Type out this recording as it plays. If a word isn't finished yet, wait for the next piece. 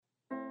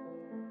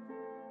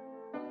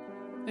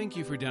Thank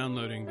you for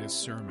downloading this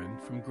sermon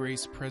from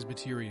Grace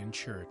Presbyterian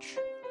Church.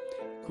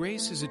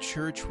 Grace is a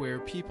church where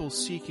people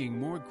seeking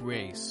more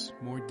grace,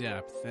 more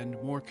depth,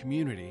 and more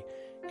community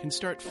can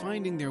start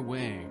finding their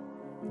way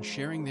and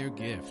sharing their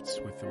gifts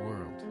with the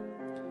world.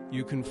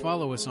 You can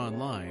follow us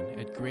online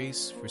at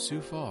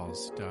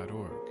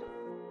graceforsiouxfalls.org.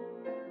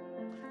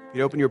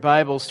 You open your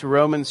Bibles to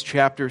Romans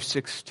chapter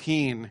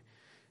 16.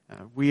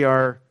 We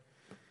are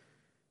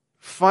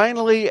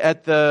finally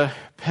at the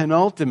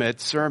penultimate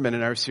sermon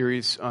in our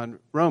series on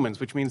Romans,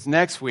 which means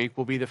next week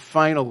will be the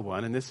final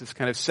one, and this is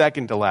kind of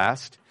second to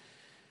last.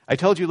 I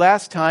told you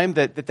last time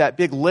that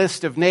big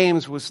list of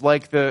names was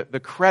like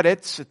the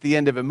credits at the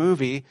end of a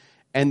movie,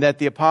 and that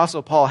the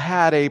Apostle Paul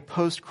had a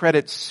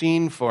post-credits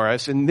scene for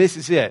us, and this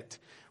is it,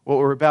 what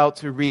we're about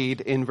to read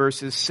in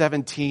verses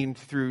 17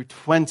 through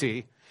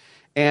 20.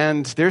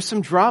 And there's some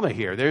drama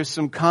here. There's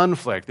some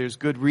conflict. There's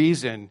good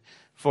reason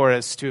for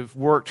us to have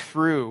worked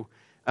through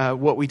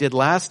what we did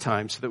last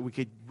time so that we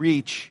could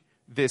reach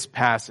this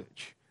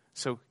passage.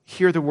 So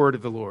hear the word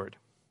of the Lord.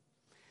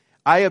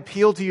 I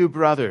appeal to you,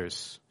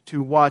 brothers,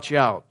 to watch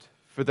out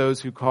for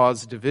those who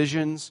cause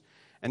divisions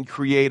and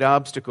create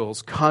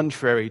obstacles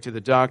contrary to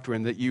the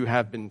doctrine that you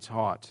have been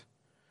taught.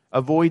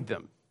 Avoid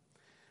them.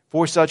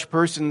 For such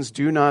persons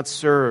do not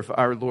serve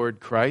our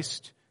Lord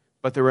Christ,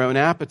 but their own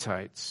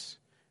appetites.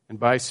 And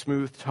by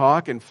smooth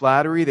talk and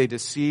flattery they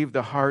deceive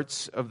the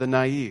hearts of the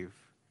naive.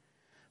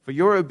 For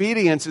your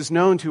obedience is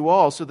known to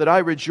all, so that I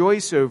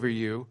rejoice over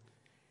you,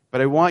 but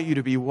I want you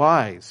to be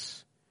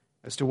wise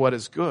as to what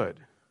is good,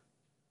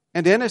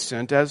 and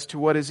innocent as to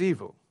what is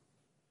evil.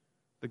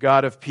 The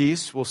God of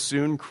peace will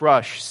soon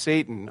crush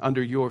Satan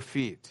under your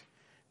feet.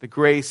 The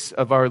grace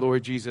of our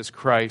Lord Jesus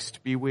Christ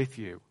be with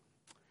you.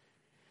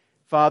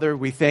 Father,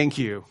 we thank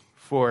you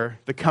for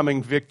the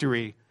coming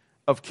victory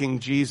of King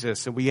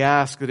Jesus, and we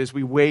ask that as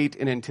we wait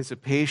in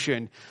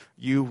anticipation,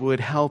 you would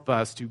help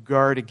us to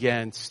guard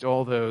against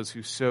all those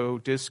who sow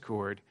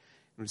discord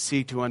and would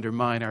seek to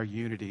undermine our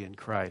unity in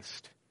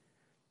Christ.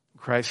 In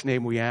Christ's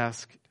name we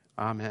ask,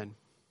 amen.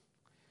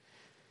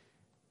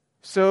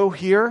 So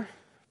here,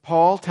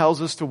 Paul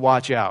tells us to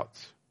watch out.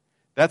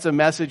 That's a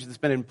message that's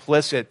been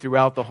implicit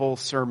throughout the whole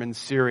sermon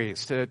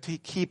series, to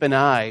keep an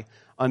eye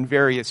on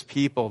various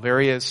people,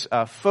 various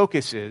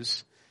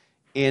focuses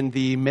in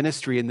the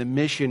ministry and the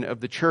mission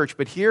of the church.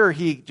 But here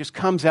he just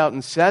comes out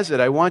and says it.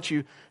 I want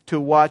you to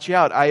watch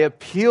out. I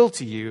appeal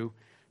to you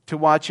to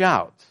watch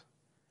out.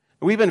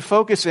 We've been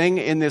focusing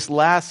in this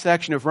last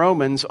section of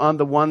Romans on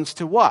the ones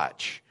to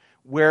watch,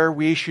 where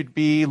we should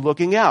be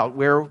looking out,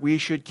 where we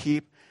should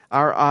keep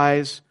our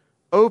eyes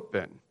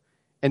open.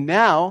 And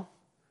now,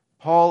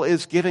 Paul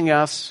is giving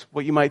us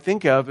what you might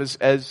think of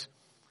as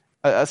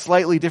a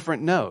slightly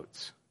different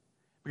note.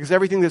 Because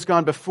everything that's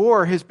gone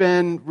before has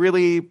been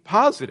really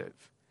positive.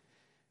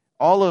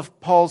 All of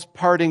Paul's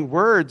parting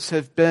words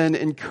have been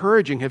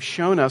encouraging, have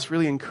shown us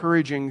really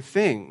encouraging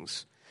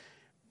things.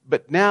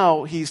 But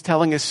now he's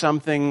telling us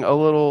something a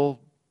little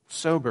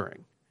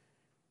sobering.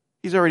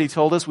 He's already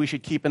told us we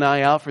should keep an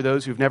eye out for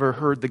those who've never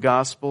heard the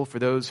gospel, for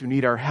those who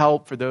need our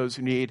help, for those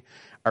who need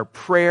our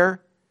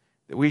prayer,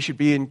 that we should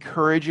be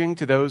encouraging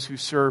to those who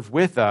serve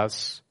with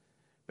us.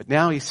 But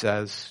now he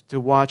says to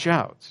watch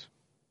out.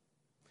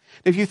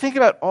 If you think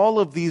about all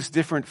of these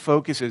different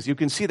focuses, you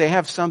can see they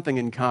have something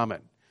in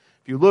common.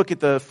 If you look at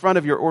the front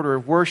of your order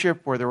of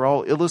worship where they're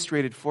all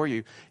illustrated for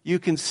you, you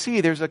can see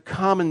there's a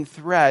common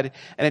thread,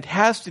 and it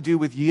has to do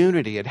with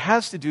unity. It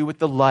has to do with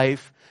the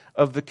life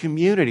of the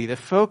community. The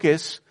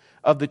focus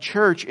of the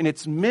church and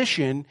its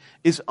mission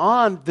is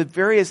on the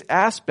various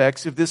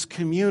aspects of this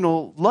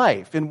communal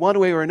life. In one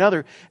way or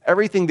another,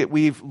 everything that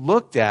we've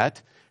looked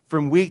at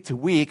from week to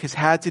week has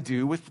had to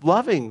do with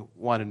loving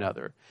one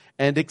another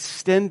and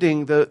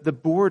extending the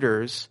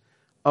borders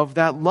of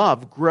that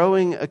love,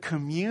 growing a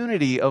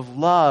community of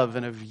love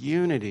and of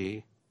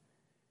unity.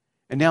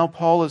 And now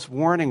Paul is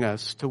warning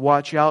us to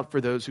watch out for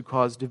those who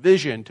cause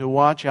division, to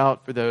watch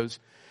out for those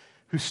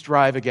who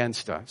strive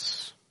against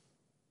us.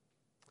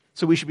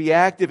 So we should be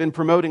active in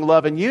promoting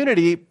love and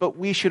unity, but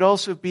we should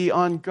also be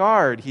on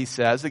guard, he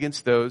says,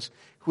 against those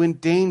who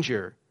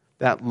endanger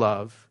that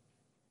love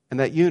and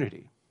that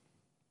unity.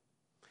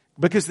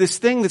 Because this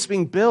thing that's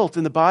being built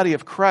in the body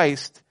of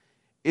Christ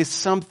is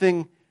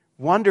something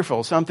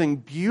wonderful, something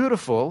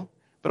beautiful,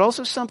 but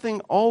also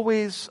something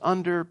always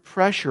under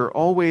pressure,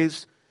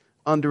 always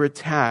under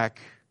attack,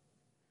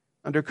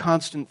 under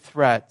constant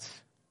threat.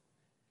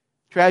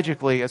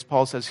 Tragically, as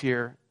Paul says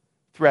here,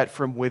 threat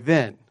from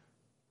within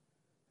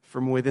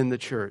the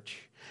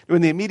church. Now,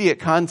 in the immediate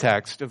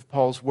context of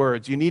Paul's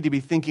words, you need to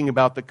be thinking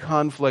about the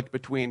conflict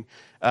between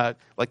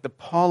like the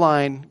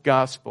Pauline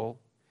gospel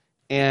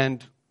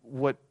and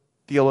what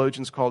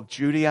theologians call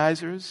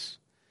Judaizers.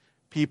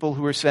 People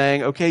who are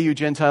saying, okay, you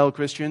Gentile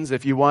Christians,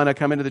 if you want to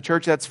come into the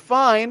church, that's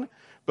fine,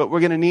 but we're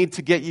going to need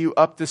to get you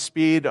up to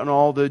speed on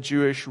all the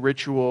Jewish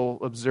ritual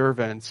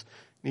observance.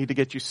 Need to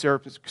get you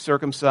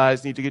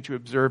circumcised, need to get you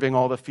observing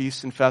all the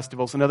feasts and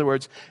festivals. In other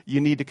words,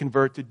 you need to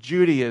convert to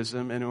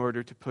Judaism in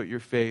order to put your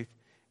faith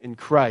in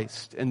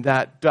Christ. And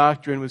that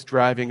doctrine was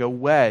driving a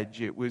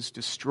wedge. It was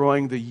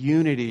destroying the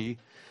unity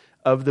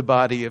of the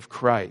body of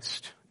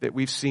Christ that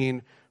we've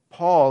seen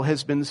Paul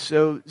has been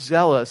so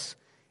zealous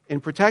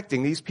in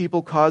protecting. These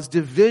people caused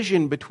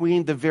division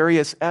between the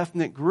various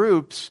ethnic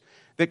groups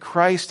that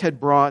Christ had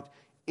brought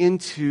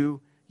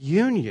into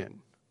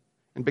union.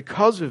 And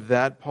because of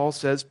that, Paul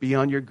says, be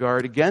on your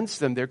guard against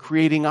them. They're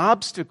creating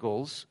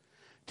obstacles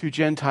to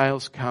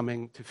Gentiles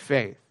coming to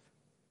faith.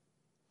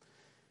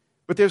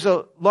 But there's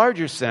a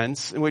larger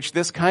sense in which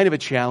this kind of a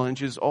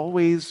challenge is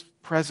always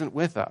present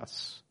with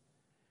us.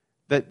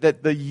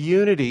 That the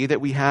unity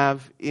that we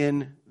have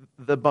in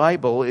the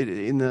Bible,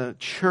 in the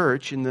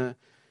church, in the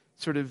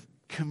sort of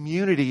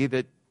community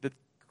that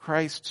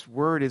Christ's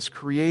word is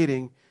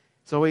creating,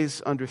 is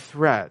always under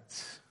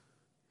threat.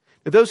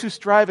 But those who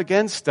strive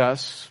against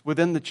us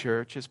within the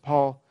church, as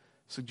Paul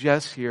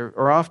suggests here,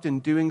 are often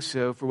doing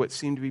so for what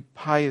seem to be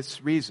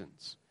pious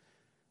reasons.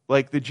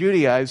 Like the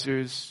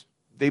Judaizers,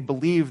 they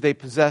believe they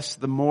possess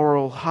the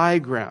moral high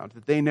ground,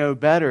 that they know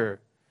better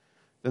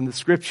than the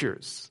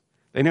Scriptures.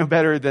 They know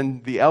better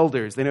than the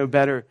elders. They know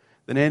better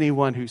than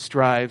anyone who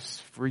strives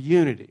for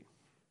unity.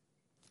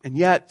 And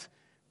yet,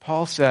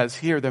 Paul says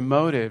here, their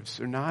motives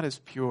are not as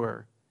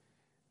pure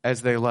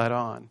as they let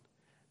on.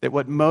 That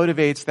what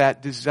motivates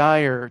that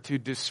desire to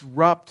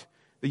disrupt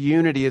the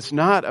unity is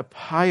not a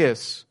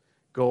pious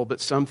goal,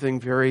 but something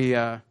very,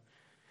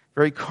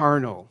 very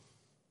carnal.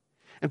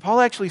 And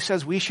Paul actually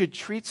says we should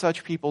treat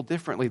such people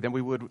differently than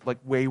we would like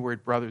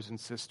wayward brothers and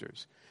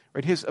sisters.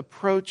 Right? His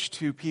approach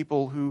to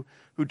people who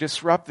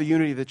disrupt the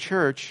unity of the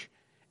church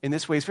in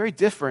this way is very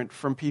different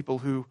from people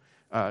who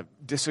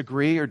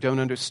disagree or don't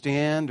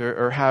understand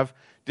or have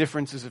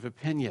differences of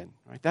opinion.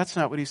 Right? That's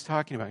not what he's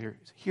talking about here.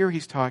 Here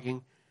he's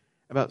talking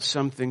about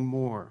something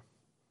more.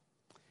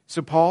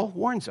 So Paul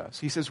warns us.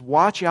 He says,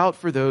 watch out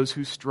for those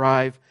who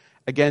strive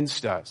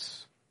against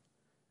us.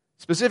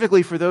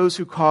 Specifically for those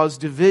who cause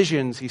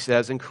divisions, he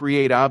says, and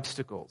create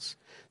obstacles.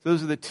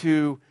 Those are the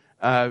two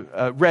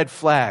red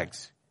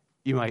flags,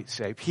 you might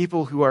say.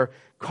 People who are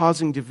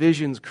causing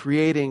divisions,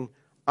 creating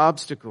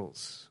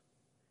obstacles.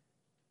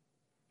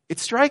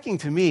 It's striking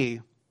to me,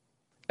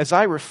 as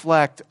I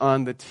reflect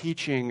on the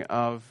teaching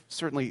of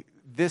certainly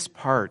this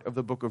part of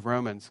the book of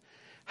Romans,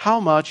 how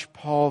much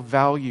Paul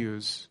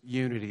values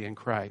unity in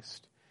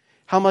Christ.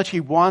 How much he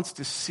wants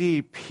to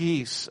see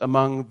peace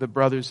among the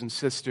brothers and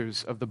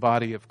sisters of the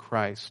body of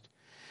Christ.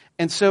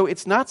 And so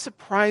it's not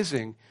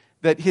surprising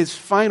that his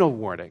final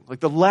warning, like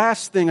the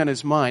last thing on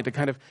his mind to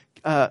kind of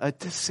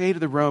to say to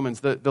the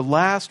Romans, the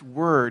last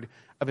word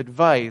of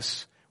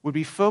advice would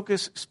be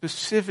focused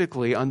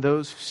specifically on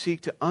those who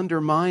seek to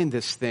undermine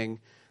this thing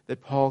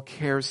that Paul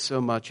cares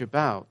so much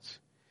about.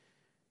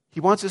 He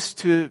wants us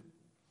to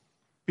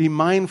be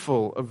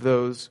mindful of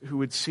those who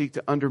would seek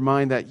to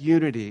undermine that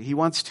unity. He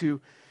wants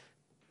to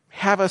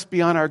have us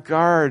be on our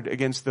guard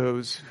against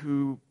those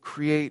who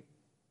create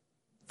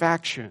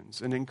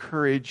factions and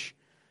encourage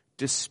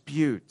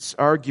disputes,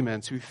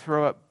 arguments, who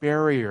throw up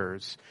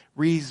barriers,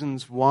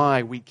 reasons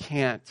why we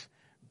can't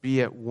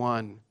be at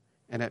one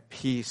and at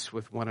peace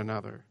with one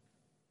another.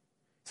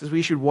 He says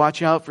we should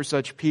watch out for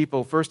such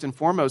people, first and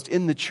foremost,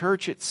 in the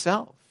church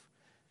itself,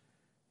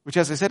 which,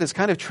 as I said, is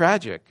kind of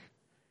tragic.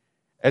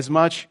 As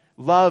much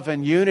love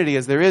and unity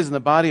as there is in the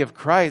body of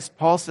Christ,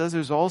 Paul says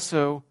there's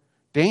also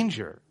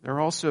danger. There are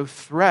also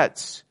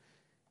threats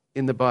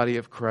in the body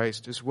of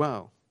Christ as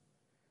well.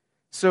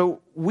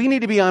 So we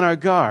need to be on our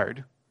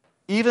guard,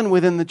 even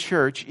within the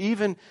church,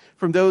 even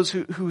from those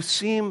who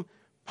seem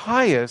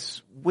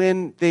pious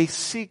when they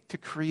seek to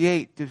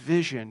create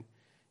division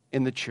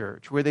in the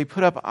church, where they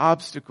put up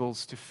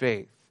obstacles to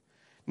faith.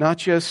 Not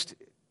just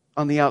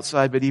on the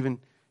outside, but even,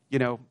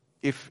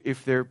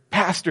 if they're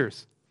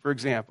pastors, for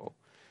example.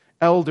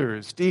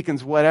 Elders,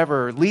 deacons,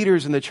 whatever,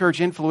 leaders in the church,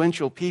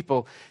 influential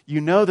people,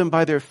 you know them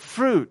by their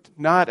fruit,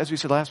 not, as we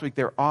said last week,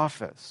 their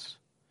office.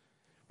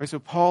 Right, so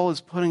Paul is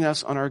putting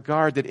us on our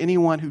guard that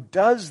anyone who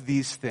does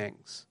these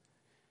things,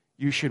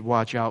 you should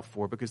watch out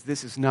for, because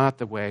this is not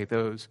the way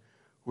those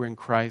who are in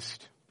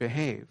Christ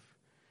behave.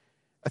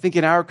 I think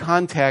in our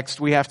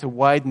context, we have to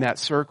widen that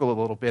circle a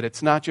little bit.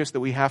 It's not just that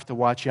we have to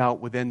watch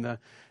out within the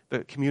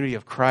community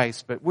of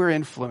Christ, but we're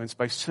influenced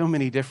by so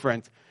many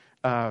different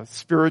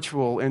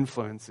spiritual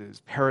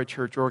influences,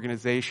 parachurch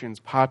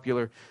organizations,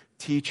 popular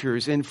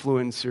teachers,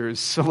 influencers,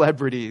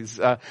 celebrities,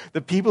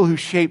 the people who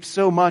shape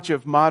so much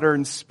of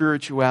modern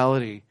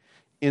spirituality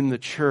in the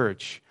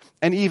church.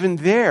 And even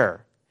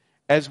there,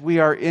 as we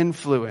are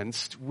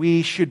influenced,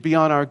 we should be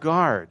on our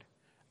guard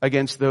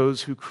against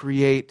those who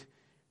create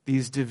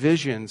these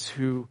divisions,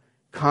 who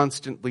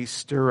constantly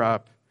stir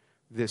up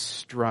this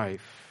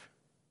strife.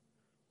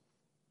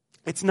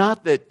 It's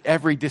not that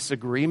every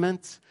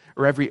disagreement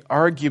or every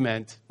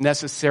argument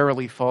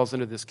necessarily falls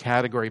into this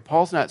category.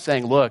 Paul's not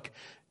saying, look,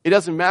 it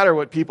doesn't matter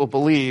what people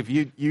believe.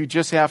 You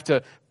just have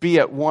to be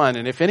at one.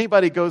 And if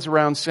anybody goes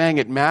around saying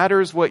it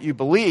matters what you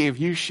believe,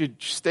 you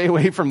should stay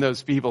away from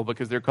those people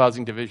because they're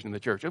causing division in the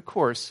church. Of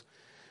course,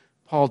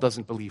 Paul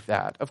doesn't believe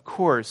that. Of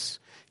course,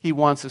 he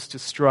wants us to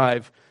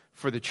strive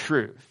for the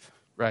truth,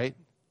 right?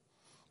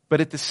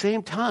 But at the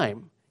same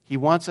time, he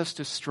wants us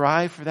to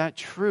strive for that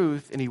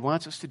truth, and he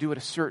wants us to do it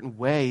a certain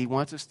way. He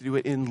wants us to do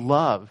it in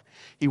love.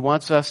 He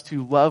wants us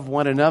to love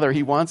one another.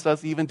 He wants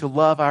us even to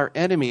love our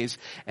enemies.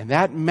 And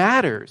that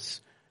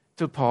matters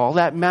to Paul.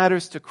 That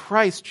matters to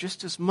Christ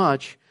just as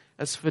much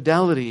as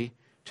fidelity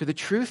to the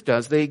truth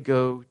does. They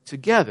go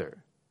together.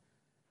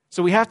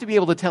 So we have to be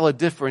able to tell a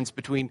difference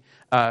between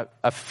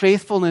a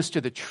faithfulness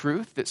to the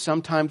truth that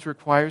sometimes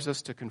requires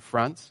us to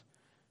confront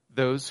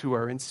those who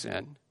are in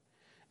sin,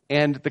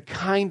 and the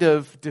kind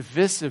of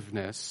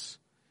divisiveness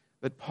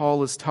that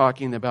Paul is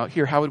talking about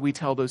here. How would we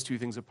tell those two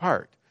things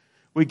apart?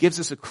 Well, he gives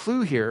us a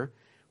clue here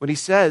when he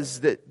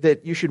says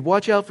that you should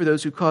watch out for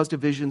those who cause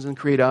divisions and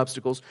create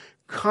obstacles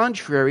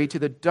contrary to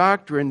the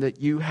doctrine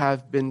that you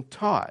have been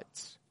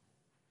taught.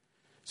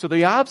 So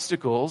the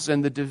obstacles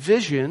and the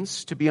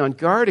divisions to be on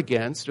guard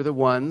against are the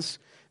ones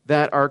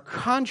that are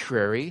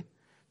contrary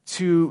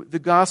to the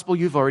gospel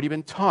you've already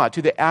been taught,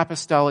 to the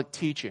apostolic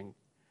teaching,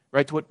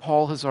 right, to what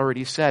Paul has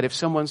already said. If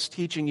someone's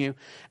teaching you,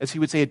 as he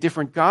would say, a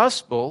different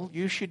gospel,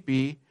 you should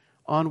be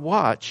on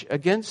watch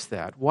against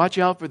that. Watch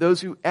out for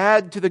those who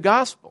add to the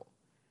gospel.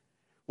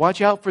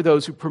 Watch out for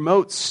those who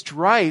promote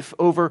strife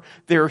over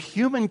their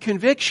human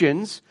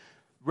convictions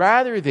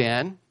rather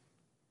than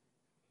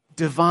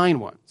divine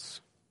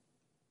ones.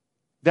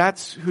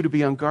 That's who to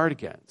be on guard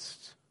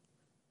against.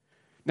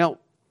 Now,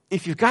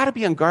 if you've got to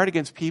be on guard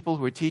against people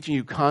who are teaching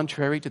you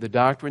contrary to the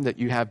doctrine that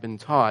you have been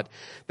taught,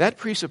 that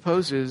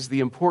presupposes the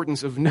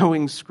importance of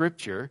knowing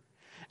Scripture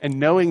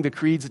and knowing the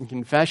creeds and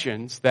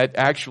confessions that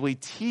actually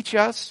teach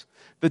us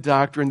the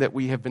doctrine that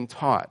we have been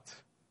taught.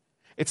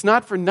 It's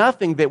not for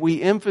nothing that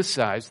we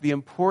emphasize the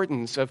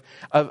importance of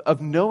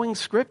knowing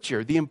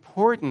Scripture, the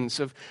importance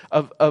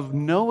of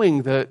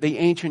knowing the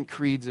ancient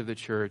creeds of the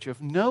church,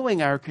 of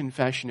knowing our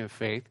confession of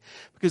faith,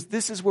 because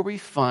this is where we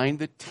find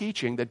the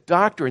teaching, the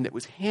doctrine that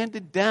was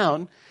handed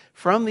down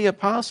from the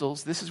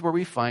apostles. This is where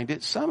we find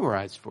it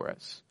summarized for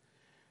us.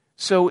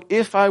 So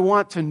if I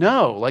want to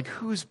know, like,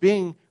 who's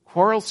being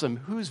quarrelsome,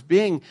 who's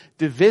being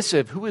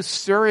divisive, who is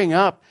stirring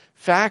up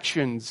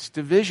factions,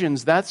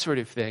 divisions, that sort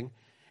of thing,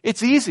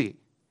 it's easy.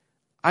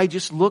 I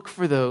just look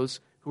for those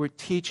who are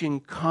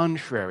teaching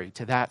contrary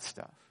to that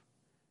stuff,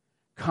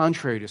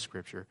 contrary to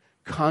Scripture,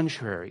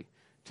 contrary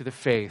to the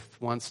faith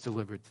once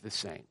delivered to the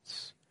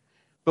saints.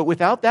 But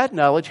without that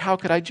knowledge, how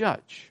could I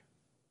judge?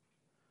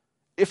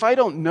 If I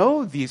don't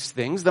know these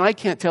things, then I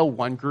can't tell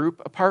one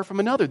group apart from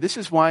another. This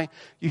is why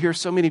you hear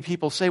so many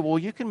people say, well,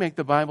 you can make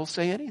the Bible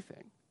say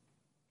anything.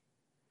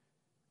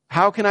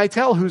 How can I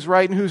tell who's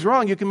right and who's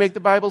wrong? You can make the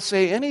Bible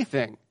say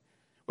anything.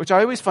 Which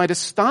I always find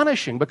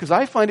astonishing, because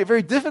I find it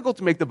very difficult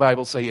to make the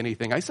Bible say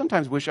anything. I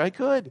sometimes wish I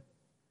could.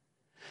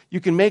 You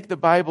can make the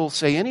Bible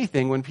say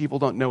anything when people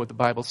don't know what the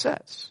Bible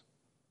says.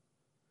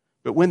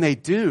 But when they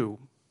do,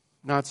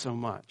 not so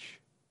much.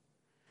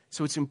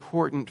 So it's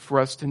important for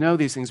us to know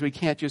these things. We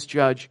can't just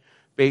judge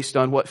based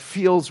on what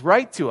feels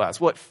right to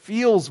us, what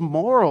feels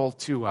moral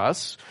to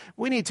us.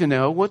 We need to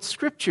know what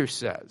Scripture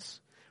says.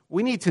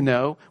 We need to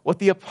know what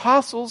the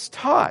apostles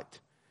taught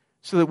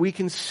so that we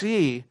can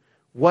see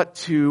what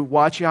to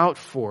watch out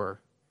for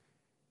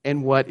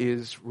and what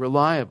is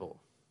reliable.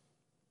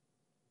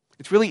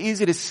 It's really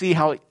easy to see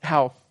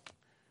how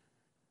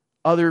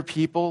other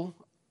people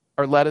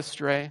are led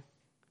astray.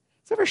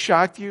 Has it ever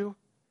shocked you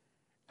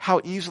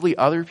how easily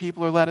other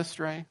people are led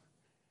astray?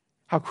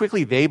 How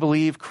quickly they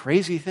believe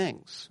crazy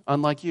things,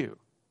 unlike you.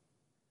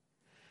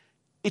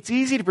 It's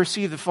easy to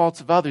perceive the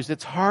faults of others.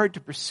 It's hard to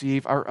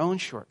perceive our own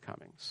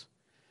shortcomings.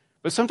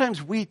 But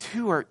sometimes we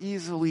too are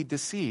easily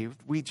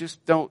deceived. We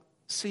just don't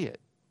see it.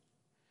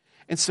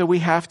 And so we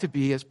have to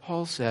be, as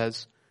Paul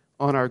says,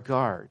 on our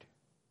guard.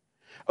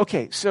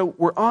 Okay, so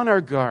we're on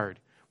our guard.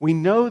 We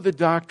know the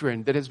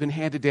doctrine that has been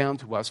handed down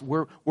to us.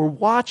 We're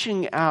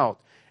watching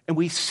out, and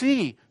we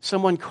see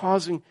someone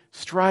causing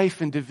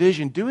strife and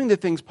division, doing the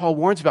things Paul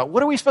warns about.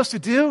 What are we supposed to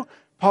do?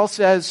 Paul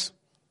says,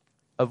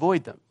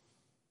 avoid them.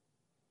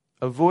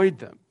 Avoid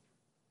them.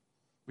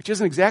 Which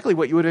isn't exactly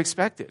what you would have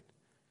expected.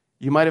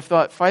 You might have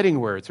thought fighting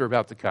words were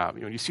about to come.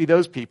 You see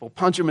those people,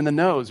 punch them in the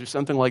nose or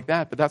something like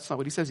that, but that's not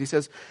what he says. He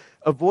says,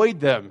 avoid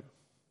them.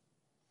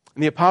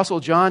 And the Apostle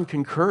John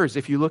concurs.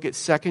 If you look at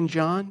 2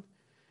 John,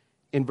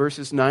 in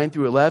verses 9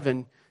 through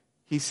 11,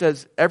 he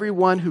says,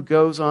 everyone who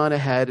goes on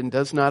ahead and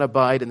does not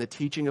abide in the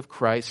teaching of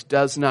Christ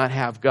does not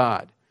have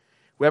God.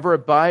 Whoever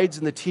abides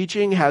in the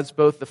teaching has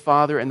both the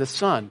Father and the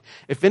Son.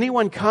 If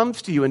anyone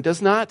comes to you and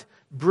does not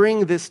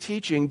bring this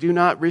teaching, do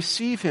not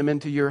receive him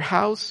into your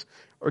house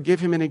or give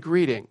him any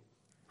greeting.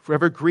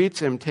 Whoever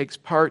greets him takes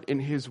part in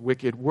his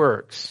wicked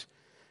works.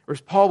 Or as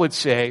Paul would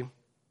say,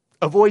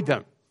 avoid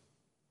them.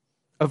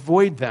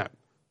 Avoid them.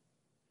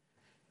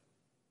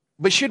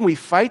 But shouldn't we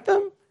fight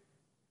them?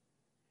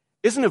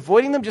 Isn't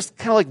avoiding them just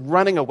kind of like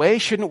running away?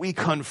 Shouldn't we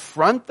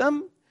confront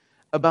them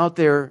about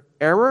their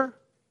error?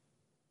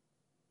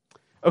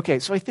 Okay,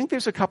 so I think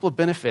there's a couple of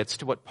benefits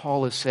to what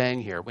Paul is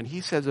saying here. When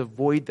he says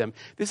avoid them,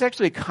 this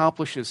actually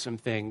accomplishes some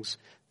things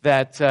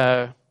that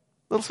a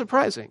little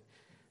surprising.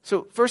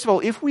 So first of all,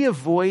 if we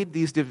avoid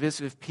these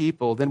divisive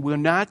people, then we're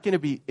not going to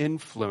be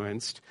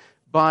influenced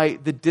by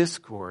the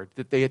discord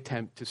that they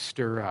attempt to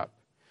stir up.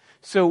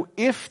 So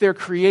if they're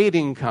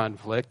creating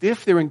conflict,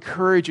 if they're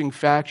encouraging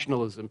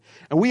factionalism,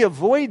 and we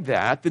avoid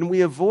that, then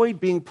we avoid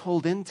being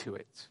pulled into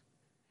it.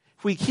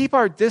 If we keep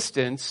our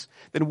distance,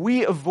 then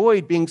we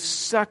avoid being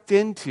sucked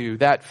into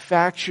that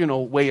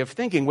factional way of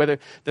thinking, whether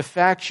the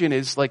faction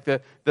is like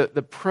the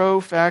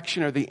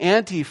pro-faction or the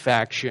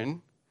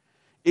anti-faction.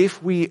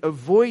 If we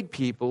avoid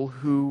people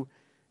who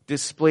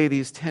display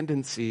these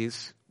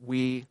tendencies,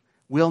 we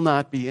will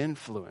not be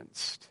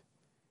influenced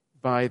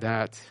by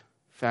that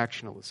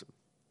factionalism.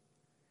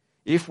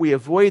 If we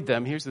avoid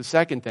them, here's the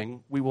second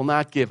thing, we will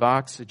not give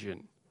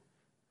oxygen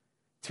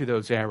to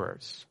those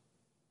errors.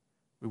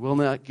 We will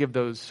not give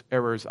those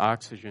errors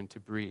oxygen to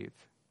breathe.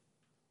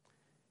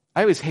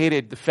 I always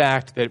hated the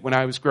fact that when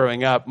I was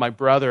growing up, my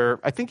brother,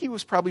 I think he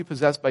was probably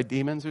possessed by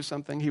demons or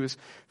something. He was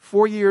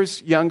 4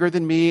 years younger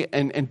than me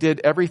and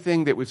did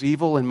everything that was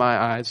evil in my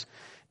eyes.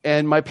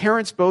 And my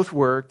parents both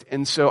worked,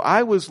 and so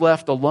I was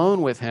left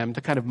alone with him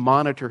to kind of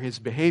monitor his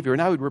behavior.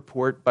 And I would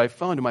report by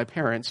phone to my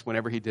parents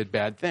whenever he did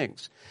bad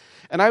things.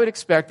 And I would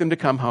expect them to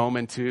come home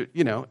and to,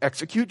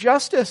 execute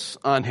justice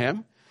on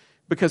him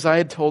because I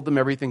had told them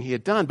everything he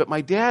had done. But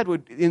my dad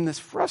would, in this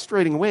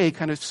frustrating way,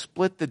 kind of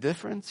split the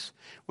difference.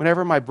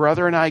 Whenever my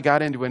brother and I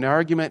got into an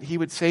argument, he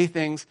would say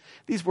things,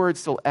 these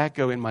words still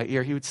echo in my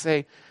ear. He would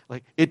say,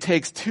 like, it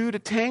takes two to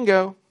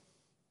tango.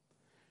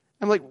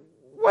 I'm like,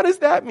 what does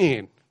that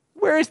mean?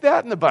 Where is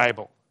that in the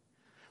Bible?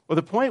 Well,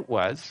 the point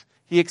was,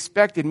 he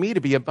expected me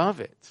to be above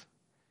it.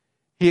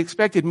 He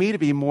expected me to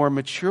be more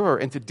mature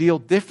and to deal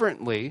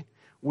differently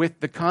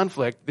with the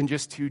conflict than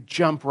just to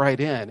jump right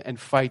in and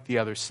fight the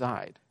other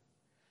side.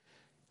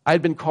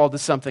 I'd been called to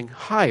something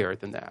higher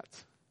than that.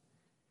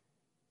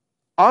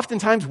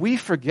 Oftentimes we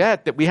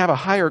forget that we have a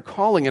higher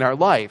calling in our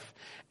life.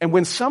 And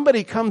when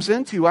somebody comes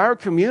into our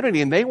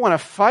community and they want to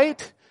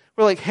fight,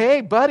 we're like,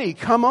 hey, buddy,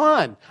 come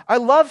on. I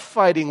love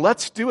fighting.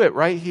 Let's do it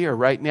right here,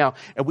 right now.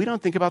 And we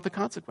don't think about the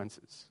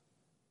consequences.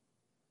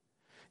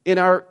 In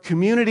our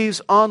communities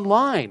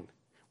online,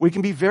 we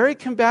can be very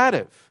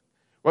combative.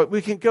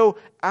 We can go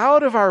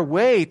out of our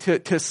way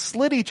to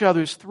slit each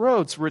other's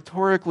throats,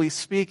 rhetorically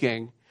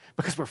speaking,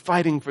 because we're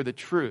fighting for the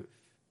truth.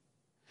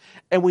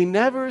 And we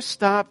never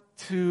stop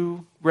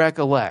to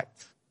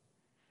recollect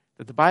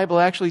that the Bible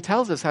actually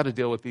tells us how to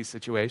deal with these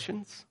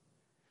situations.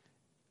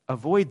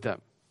 Avoid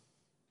them.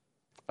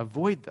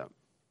 Avoid them.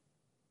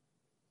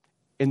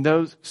 In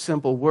those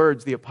simple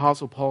words, the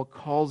Apostle Paul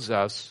calls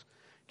us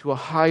to a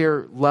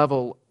higher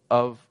level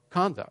of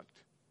conduct.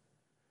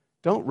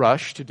 Don't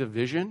rush to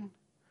division.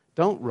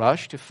 Don't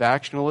rush to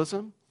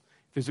factionalism.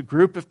 If there's a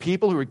group of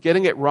people who are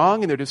getting it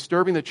wrong and they're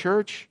disturbing the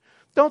church,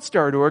 don't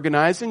start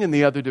organizing in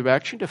the other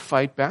direction to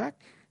fight back.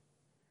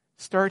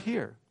 Start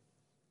here.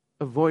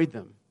 Avoid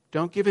them.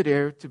 Don't give it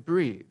air to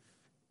breathe.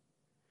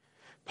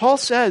 Paul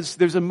says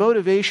there's a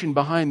motivation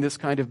behind this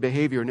kind of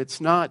behavior, and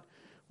it's not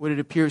what it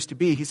appears to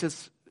be. He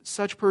says,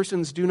 such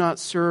persons do not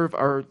serve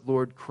our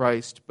Lord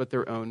Christ, but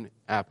their own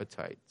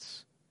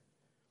appetites.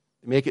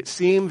 They make it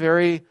seem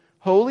very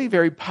holy,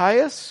 very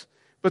pious,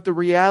 but the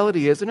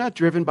reality is they're not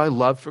driven by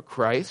love for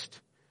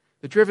Christ.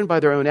 They're driven by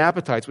their own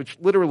appetites, which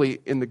literally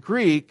in the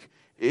Greek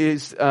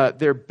is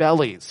their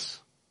bellies.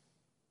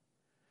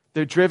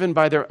 They're driven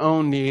by their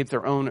own needs,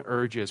 their own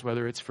urges,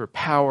 whether it's for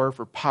power,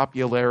 for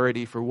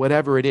popularity, for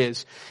whatever it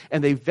is.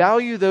 And they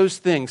value those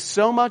things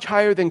so much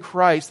higher than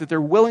Christ that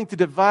they're willing to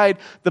divide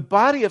the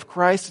body of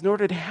Christ in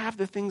order to have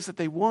the things that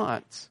they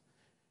want.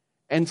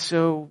 And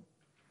so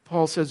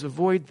Paul says,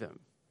 avoid them.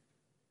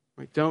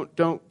 Right?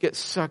 Don't get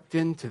sucked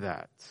into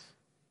that.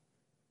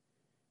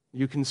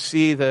 You can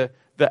see the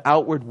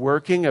outward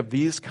working of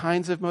these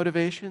kinds of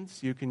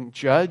motivations. You can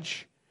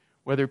judge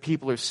whether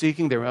people are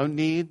seeking their own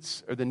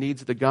needs or the needs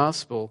of the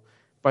gospel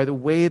by the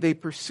way they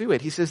pursue it.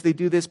 He says they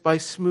do this by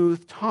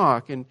smooth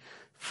talk and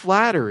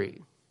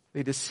flattery.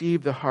 They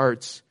deceive the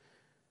hearts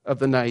of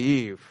the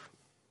naive.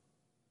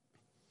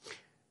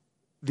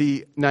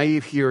 The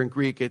naive here in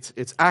Greek, it's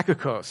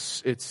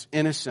akakos, it's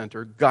innocent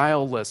or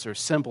guileless or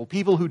simple.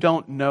 People who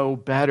don't know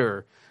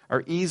better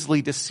are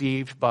easily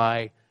deceived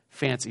by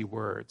fancy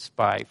words,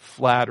 by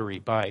flattery,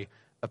 by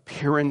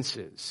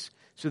appearances.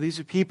 So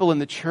these are people in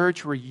the church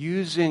who are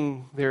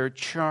using their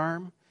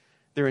charm,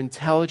 their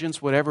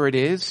intelligence, whatever it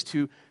is,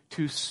 to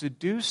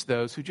seduce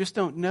those who just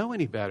don't know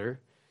any better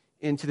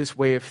into this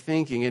way of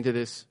thinking, into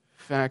this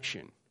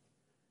faction.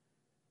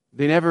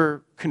 They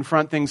never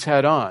confront things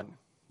head on.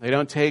 They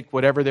don't take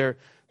whatever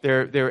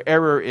their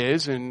error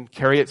is and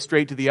carry it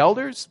straight to the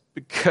elders,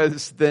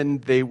 because then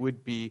they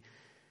would be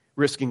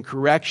risking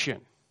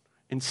correction.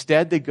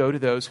 Instead, they go to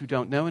those who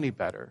don't know any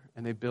better,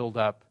 and they build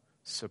up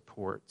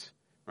support.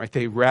 Right?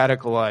 They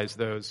radicalize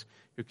those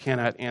who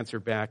cannot answer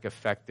back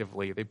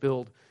effectively. They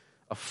build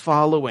a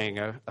following,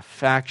 a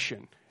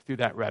faction through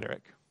that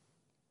rhetoric.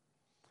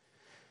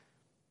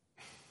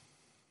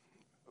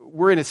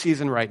 We're in a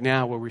season right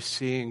now where we're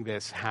seeing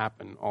this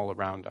happen all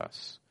around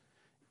us.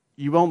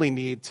 You only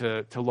need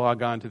to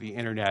log on to the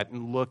internet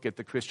and look at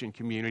the Christian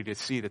community to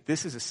see that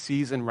this is a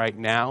season right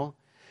now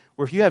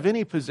where if you have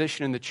any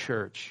position in the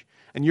church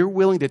and you're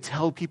willing to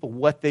tell people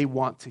what they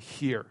want to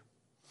hear,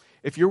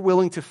 if you're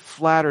willing to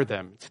flatter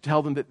them, to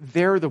tell them that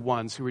they're the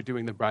ones who are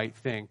doing the right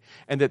thing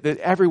and that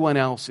everyone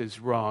else is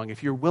wrong,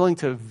 if you're willing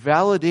to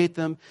validate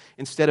them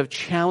instead of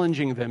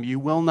challenging them, you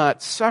will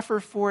not suffer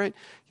for it,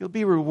 you'll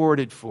be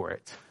rewarded for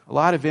it. A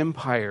lot of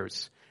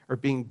empires are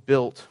being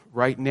built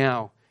right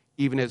now,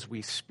 even as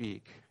we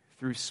speak,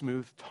 through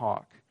smooth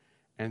talk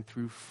and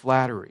through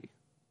flattery.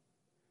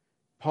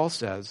 Paul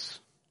says,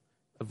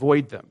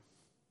 avoid them.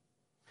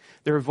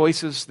 There are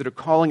voices that are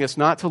calling us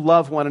not to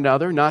love one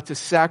another, not to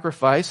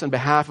sacrifice on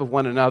behalf of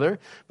one another,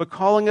 but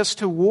calling us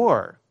to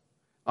war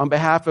on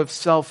behalf of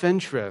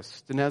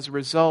self-interest. And as a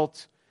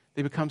result,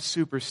 they become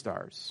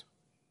superstars.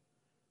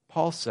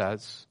 Paul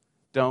says,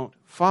 don't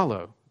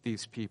follow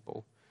these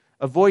people.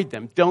 Avoid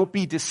them. Don't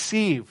be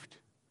deceived.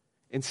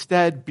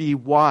 Instead, be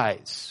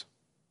wise.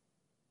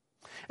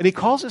 And he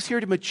calls us here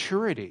to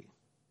maturity.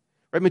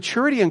 Right?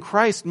 Maturity in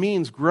Christ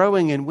means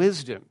growing in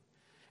wisdom.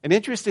 And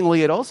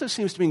interestingly, it also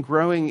seems to mean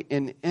growing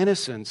in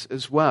innocence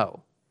as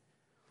well.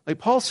 Like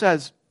Paul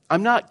says,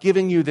 I'm not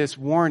giving you this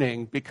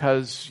warning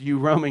because you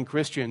Roman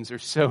Christians are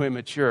so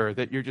immature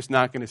that you're just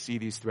not going to see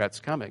these threats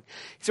coming.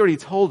 He's already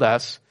told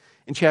us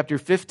in chapter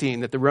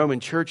 15 that the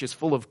Roman church is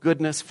full of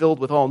goodness, filled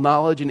with all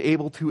knowledge, and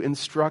able to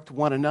instruct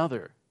one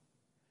another.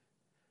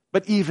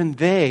 But even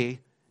they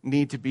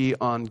need to be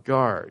on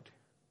guard.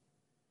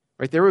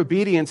 Right? Their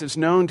obedience is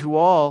known to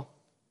all.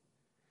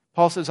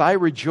 Paul says, I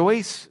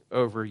rejoice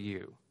over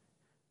you.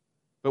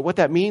 But what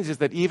that means is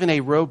that even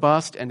a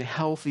robust and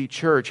healthy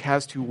church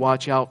has to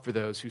watch out for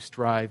those who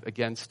strive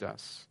against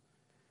us.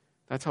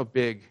 That's how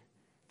big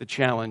the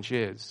challenge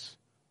is.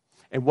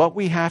 And what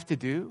we have to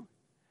do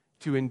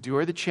to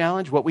endure the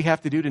challenge, what we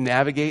have to do to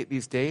navigate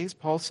these days,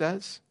 Paul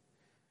says,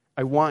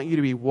 I want you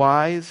to be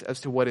wise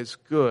as to what is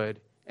good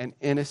and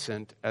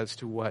innocent as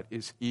to what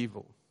is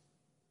evil.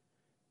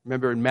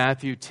 Remember in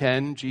Matthew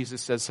 10,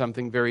 Jesus says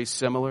something very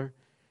similar.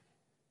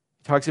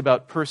 He talks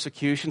about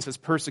persecution, says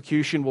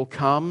persecution will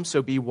come,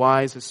 so be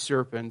wise as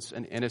serpents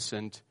and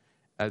innocent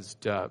as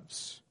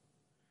doves.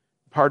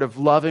 Part of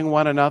loving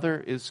one another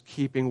is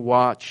keeping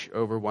watch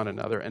over one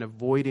another and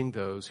avoiding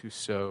those who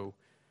sow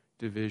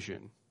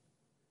division.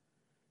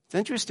 It's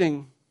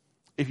interesting,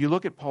 if you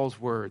look at Paul's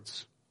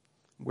words,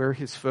 where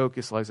his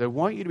focus lies. I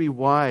want you to be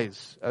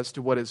wise as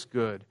to what is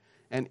good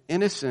and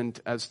innocent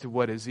as to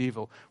what is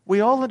evil.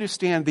 We all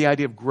understand the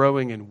idea of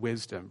growing in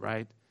wisdom,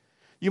 right?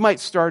 You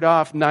might start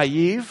off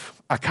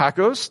naive,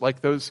 akakos,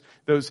 like those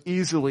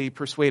easily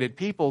persuaded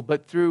people,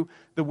 but through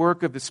the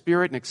work of the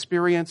Spirit and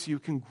experience, you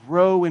can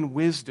grow in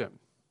wisdom.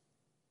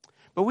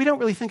 But we don't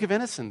really think of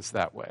innocence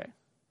that way.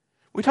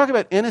 We talk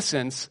about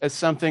innocence as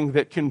something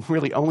that can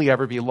really only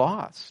ever be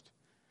lost.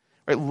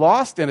 Right?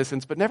 Lost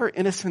innocence, but never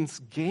innocence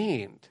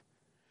gained.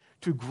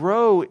 To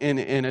grow in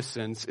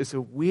innocence is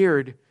a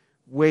weird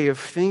way of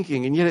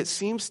thinking, and yet it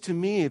seems to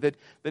me that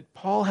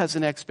Paul has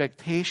an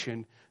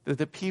expectation that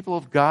the people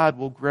of God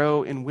will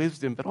grow in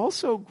wisdom, but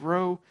also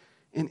grow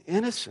in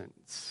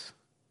innocence.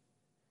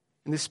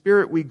 In the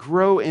Spirit, we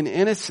grow in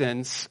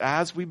innocence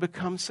as we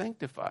become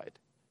sanctified.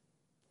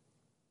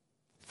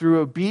 Through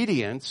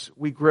obedience,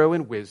 we grow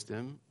in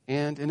wisdom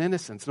and in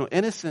innocence. Now,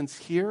 innocence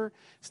here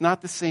is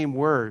not the same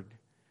word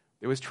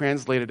that was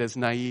translated as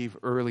naive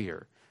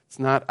earlier. It's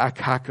not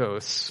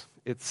akakos.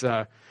 It's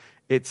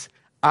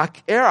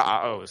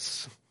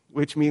akeraos,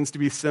 which means to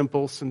be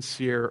simple,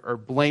 sincere, or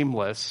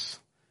blameless.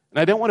 And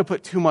I don't want to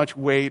put too much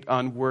weight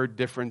on word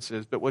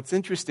differences, but what's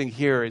interesting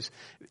here is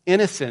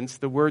innocence,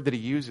 the word that he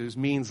uses,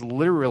 means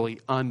literally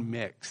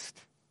unmixed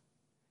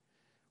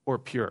or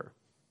pure.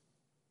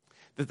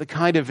 That the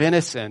kind of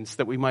innocence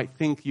that we might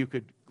think you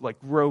could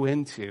grow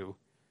into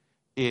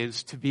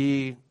is to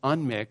be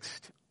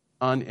unmixed,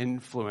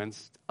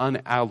 uninfluenced,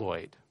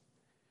 unalloyed.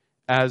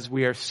 As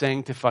we are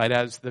sanctified,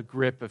 as the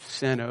grip of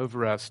sin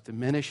over us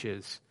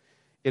diminishes,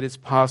 it is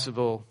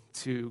possible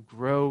to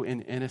grow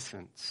in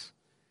innocence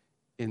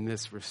in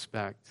this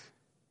respect.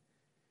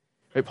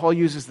 Right, Paul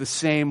uses the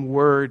same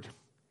word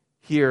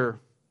here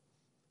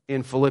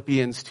in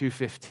Philippians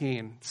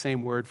 2:15,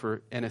 same word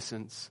for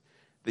innocence,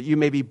 that you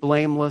may be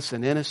blameless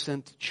and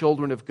innocent,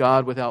 children of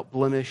God without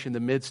blemish in the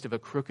midst of a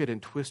crooked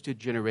and twisted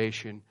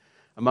generation,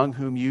 among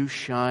whom you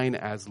shine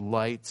as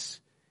lights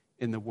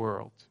in the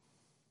world.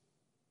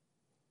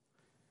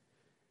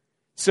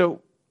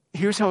 So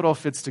here's how it all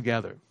fits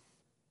together.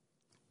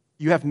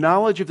 You have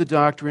knowledge of the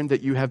doctrine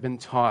that you have been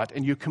taught,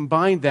 and you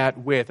combine that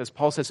with, as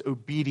Paul says,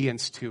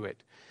 obedience to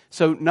it.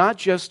 So not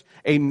just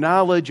a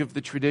knowledge of the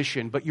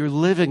tradition, but you're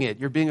living it.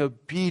 You're being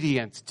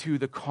obedient to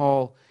the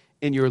call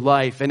in your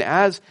life. And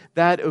as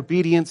that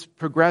obedience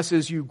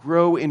progresses, you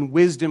grow in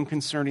wisdom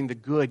concerning the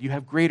good. You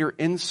have greater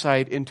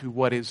insight into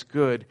what is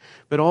good.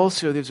 But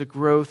also there's a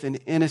growth in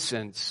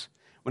innocence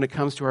when it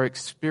comes to our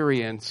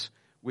experience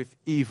with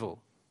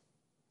evil.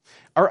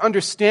 Our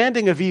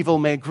understanding of evil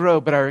may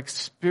grow, but our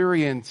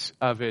experience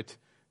of it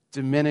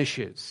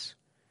diminishes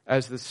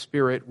as the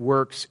Spirit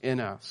works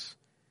in us.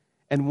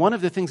 And one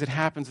of the things that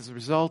happens as a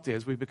result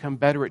is we become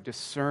better at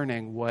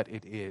discerning what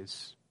it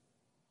is.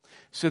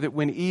 So that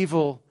when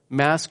evil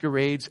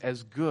masquerades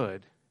as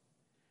good,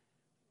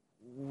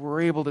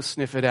 we're able to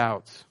sniff it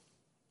out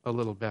a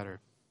little better.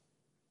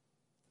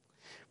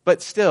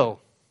 But still,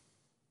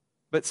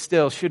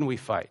 shouldn't we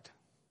fight?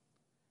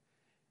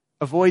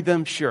 Avoid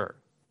them? Sure.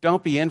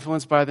 Don't be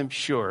influenced by them?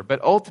 Sure.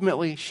 But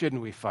ultimately,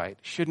 shouldn't we fight?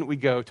 Shouldn't we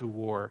go to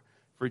war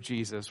for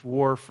Jesus,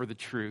 war for the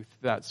truth,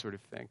 that sort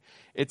of thing?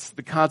 It's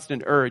the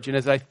constant urge. And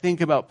as I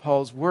think about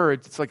Paul's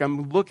words, it's like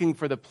I'm looking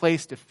for the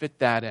place to fit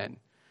that in.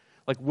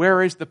 Like,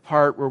 where is the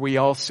part where we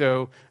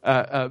also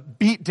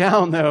beat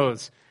down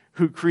those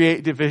who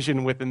create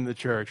division within the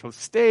church? Well,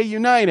 stay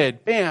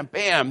united, bam,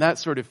 bam, that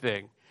sort of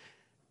thing.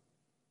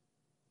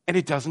 And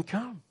it doesn't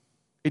come.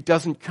 It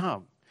doesn't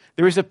come.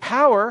 There is a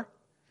power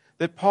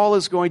that Paul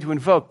is going to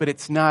invoke, but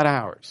it's not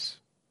ours.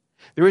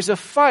 There is a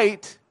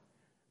fight,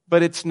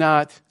 but it's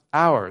not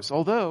ours,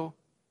 although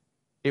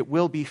it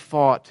will be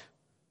fought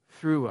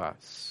through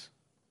us.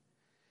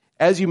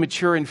 As you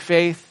mature in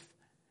faith,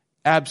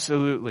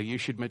 absolutely, you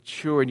should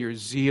mature in your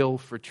zeal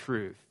for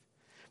truth.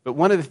 But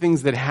one of the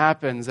things that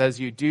happens as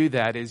you do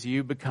that is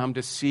you become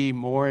to see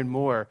more and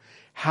more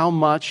how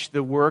much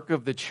the work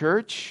of the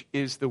church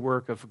is the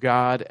work of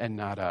God and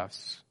not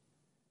us.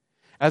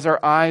 As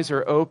our eyes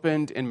are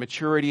opened in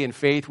maturity and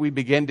faith, we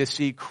begin to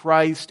see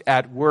Christ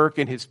at work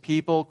in his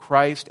people,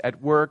 Christ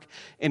at work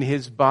in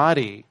his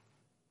body.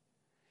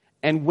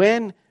 And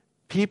when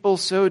people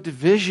sow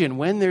division,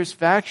 when there's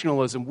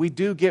factionalism, we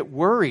do get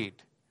worried.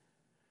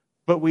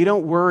 But we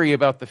don't worry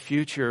about the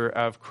future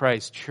of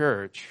Christ's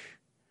church.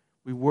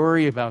 We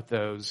worry about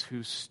those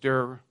who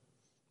stir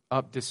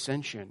up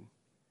dissension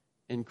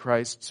in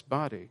Christ's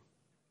body.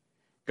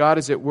 God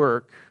is at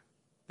work.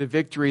 The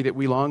victory that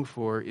we long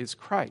for is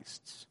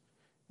Christ's,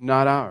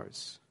 not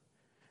ours.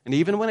 And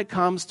even when it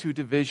comes to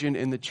division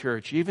in the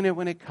church, even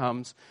when it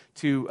comes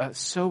to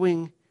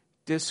sowing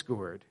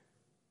discord,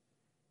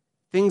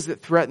 things that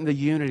threaten the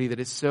unity that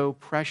is so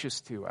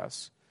precious to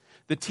us,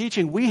 the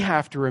teaching we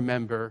have to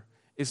remember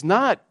is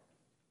not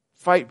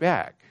fight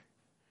back.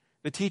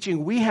 The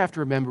teaching we have to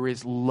remember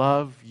is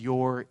love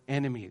your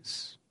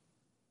enemies.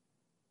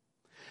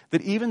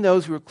 That even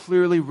those who are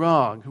clearly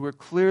wrong, who are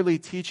clearly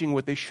teaching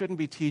what they shouldn't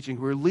be teaching,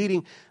 who are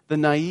leading the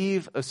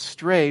naive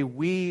astray,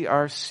 we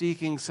are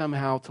seeking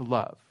somehow to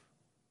love.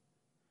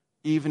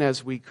 Even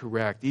as we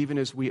correct, even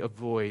as we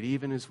avoid,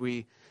 even as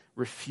we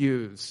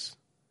refuse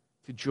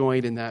to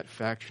join in that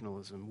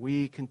factionalism,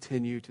 we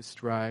continue to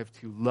strive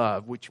to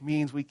love, which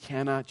means we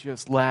cannot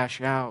just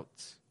lash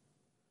out,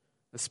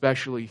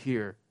 especially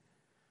here.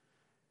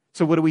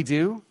 So what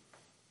do?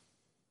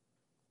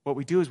 What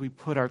we do is we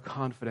put our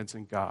confidence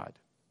in God.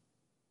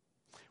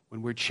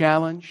 When we're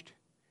challenged,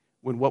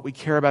 when what we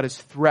care about is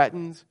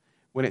threatened,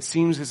 when it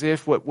seems as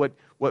if what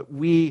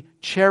we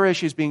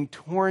cherish is being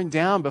torn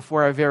down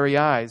before our very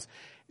eyes,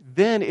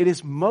 then it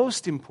is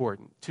most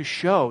important to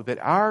show that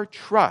our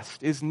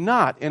trust is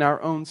not in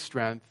our own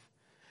strength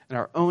and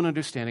our own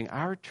understanding.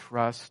 Our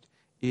trust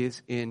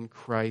is in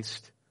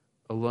Christ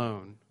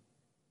alone.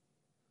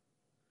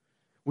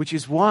 Which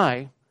is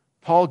why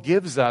Paul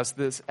gives us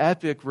this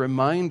epic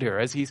reminder.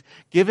 As he's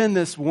given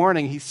this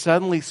warning, he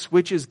suddenly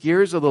switches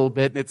gears a little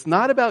bit, and it's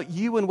not about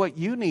you and what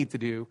you need to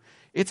do.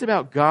 It's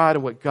about God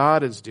and what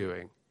God is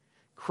doing.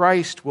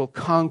 Christ will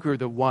conquer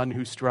the one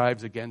who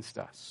strives against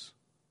us.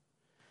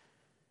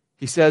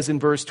 He says in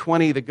verse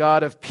 20, the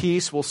God of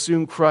peace will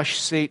soon crush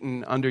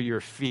Satan under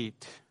your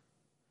feet.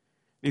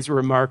 These are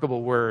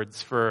remarkable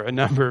words for a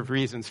number of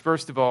reasons.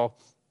 First of all,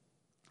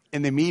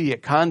 in the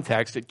immediate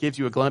context, it gives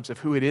you a glimpse of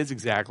who it is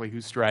exactly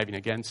who's striving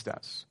against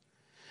us.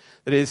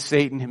 That is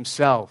Satan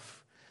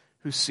himself,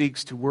 who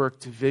seeks to work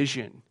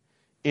division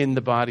in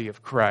the body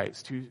of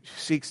Christ, who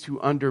seeks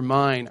to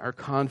undermine our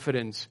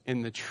confidence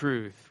in the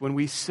truth. When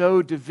we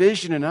sow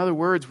division, in other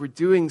words, we're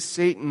doing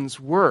Satan's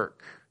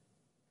work.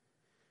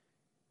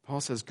 Paul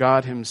says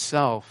God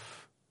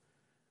himself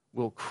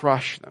will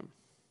crush them.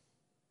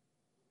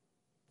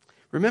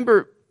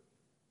 Remember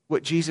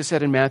what Jesus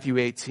said in Matthew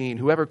 18,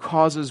 whoever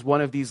causes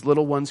one of these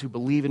little ones who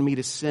believe in me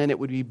to sin, it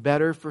would be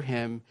better for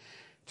him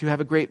to have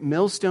a great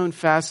millstone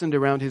fastened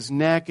around his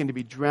neck and to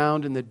be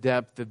drowned in the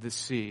depth of the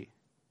sea.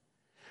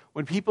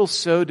 When people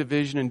sow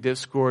division and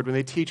discord, when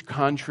they teach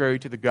contrary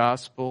to the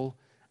gospel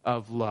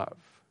of love,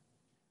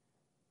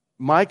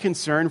 my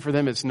concern for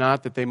them is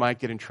not that they might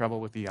get in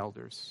trouble with the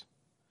elders.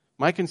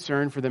 My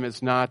concern for them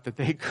is not that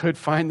they could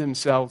find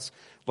themselves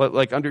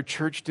like under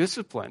church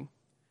discipline.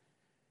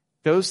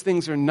 Those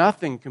things are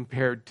nothing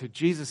compared to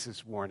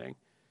Jesus' warning.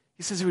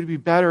 He says it would be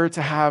better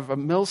to have a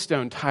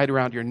millstone tied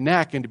around your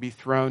neck and to be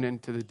thrown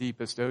into the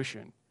deepest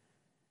ocean.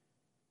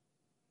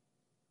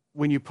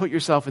 When you put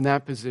yourself in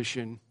that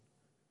position,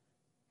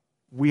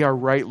 we are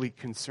rightly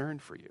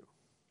concerned for you.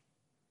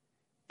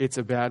 It's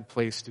a bad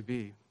place to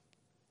be,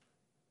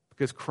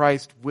 because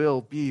Christ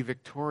will be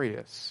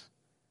victorious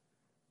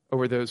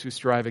over those who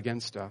strive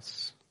against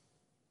us,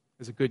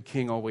 as a good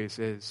king always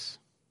is.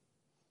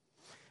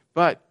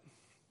 But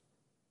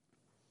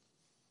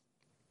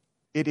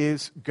It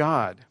is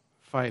God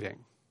fighting,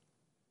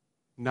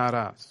 not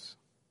us.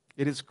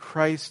 It is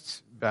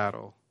Christ's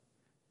battle,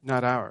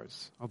 not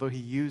ours, although he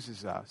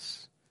uses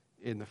us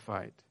in the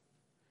fight.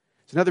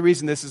 It's another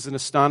reason this is an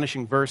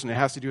astonishing verse, and it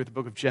has to do with the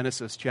book of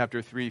Genesis,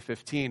 chapter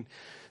 3:15.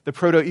 The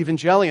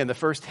proto-evangelion, the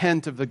first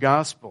hint of the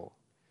gospel,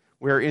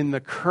 where in the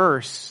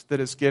curse that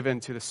is given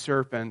to the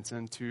serpent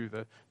and to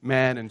the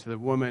man and to the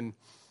woman,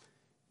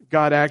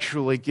 God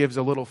actually gives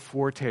a little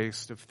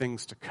foretaste of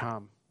things to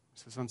come. It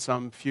says on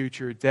some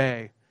future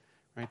day,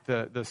 right,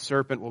 the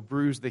serpent will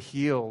bruise the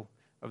heel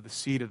of the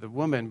seed of the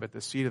woman, but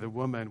the seed of the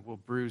woman will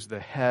bruise the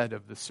head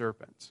of the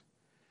serpent.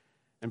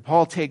 And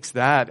Paul takes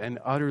that and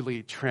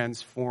utterly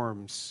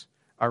transforms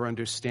our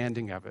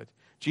understanding of it.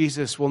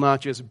 Jesus will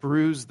not just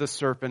bruise the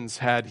serpent's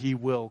head, he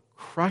will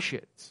crush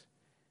it.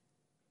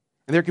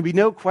 And there can be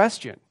no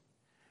question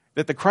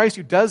that the Christ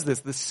who does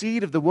this, the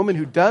seed of the woman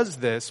who does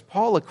this,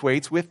 Paul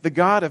equates with the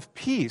God of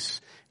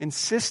peace,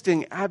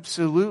 insisting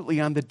absolutely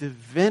on the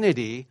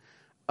divinity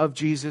of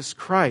Jesus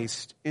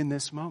Christ in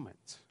this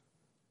moment.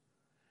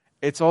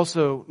 It's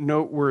also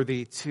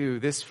noteworthy, too,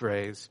 this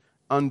phrase,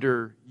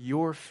 under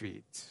your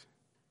feet.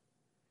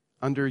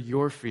 Under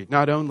your feet.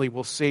 Not only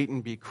will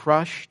Satan be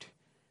crushed,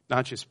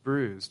 not just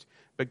bruised,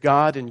 but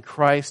God in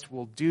Christ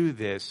will do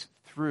this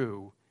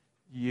through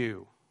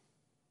you.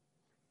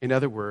 In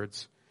other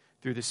words,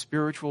 through the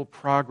spiritual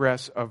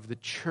progress of the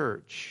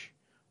church,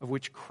 of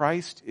which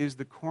Christ is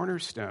the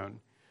cornerstone,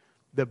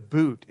 the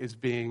boot is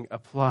being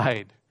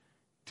applied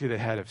to the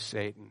head of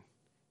Satan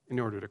in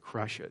order to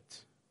crush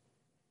it.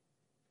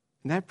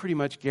 And that pretty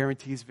much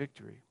guarantees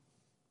victory.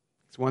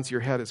 Because once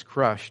your head is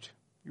crushed,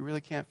 you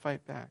really can't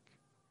fight back.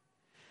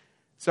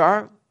 So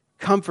our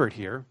comfort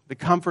here, the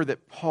comfort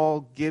that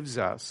Paul gives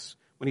us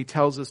when he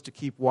tells us to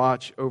keep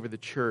watch over the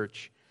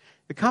church,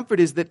 the comfort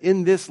is that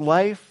in this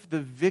life,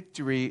 the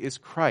victory is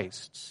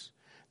Christ's.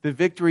 The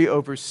victory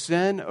over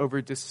sin,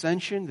 over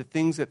dissension, the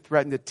things that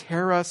threaten to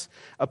tear us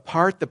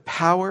apart, the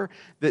power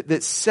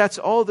that sets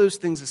all those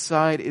things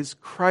aside is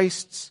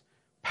Christ's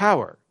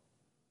power.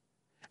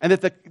 And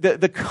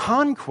that the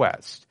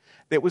conquest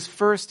that was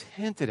first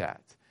hinted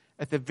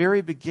at the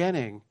very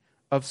beginning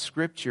of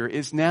Scripture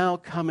is now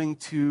coming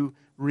to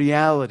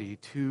reality,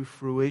 to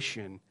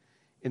fruition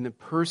in the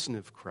person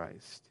of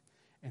Christ.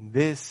 And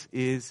this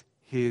is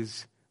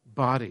his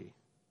body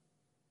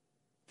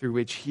through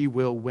which he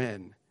will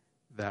win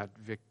that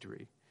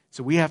victory.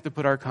 So we have to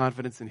put our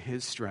confidence in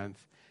his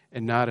strength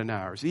and not in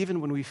ours.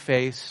 Even when we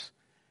face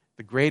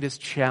the greatest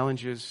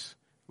challenges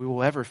we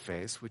will ever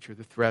face, which are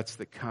the threats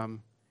that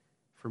come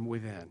from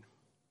within.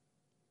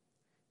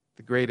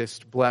 The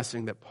greatest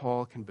blessing that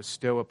Paul can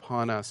bestow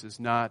upon us is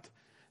not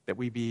that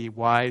we be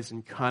wise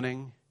and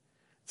cunning.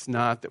 It's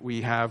not that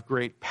we have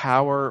great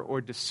power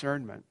or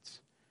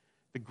discernment.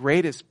 The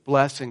greatest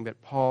blessing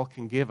that Paul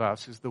can give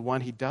us is the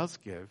one he does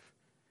give,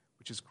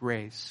 which is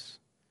grace.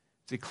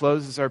 As he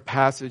closes our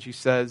passage, he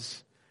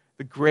says,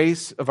 "The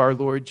grace of our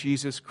Lord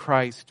Jesus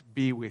Christ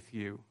be with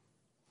you."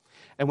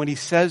 And when he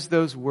says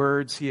those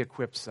words, he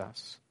equips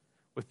us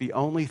with the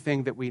only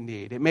thing that we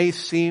need. It may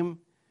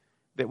seem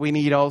that we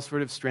need all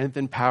sort of strength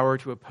and power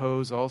to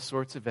oppose all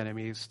sorts of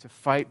enemies, to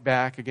fight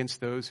back against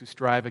those who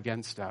strive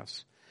against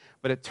us.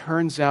 But it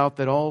turns out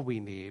that all we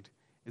need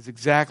is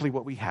exactly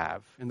what we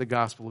have in the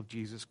gospel of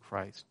Jesus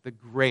Christ, the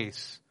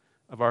grace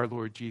of our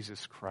Lord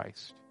Jesus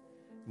Christ.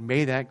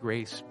 May that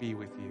grace be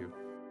with you.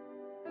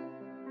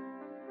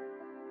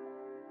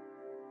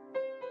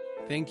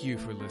 Thank you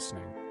for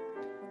listening.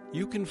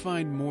 You can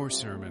find more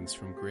sermons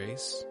from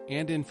Grace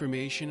and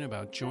information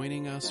about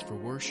joining us for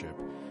worship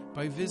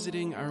by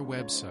visiting our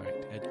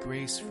website at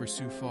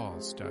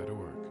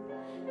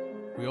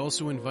graceforsiouxfalls.org. We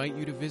also invite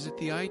you to visit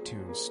the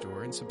iTunes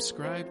store and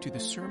subscribe to the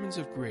Sermons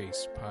of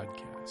Grace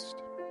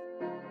podcast.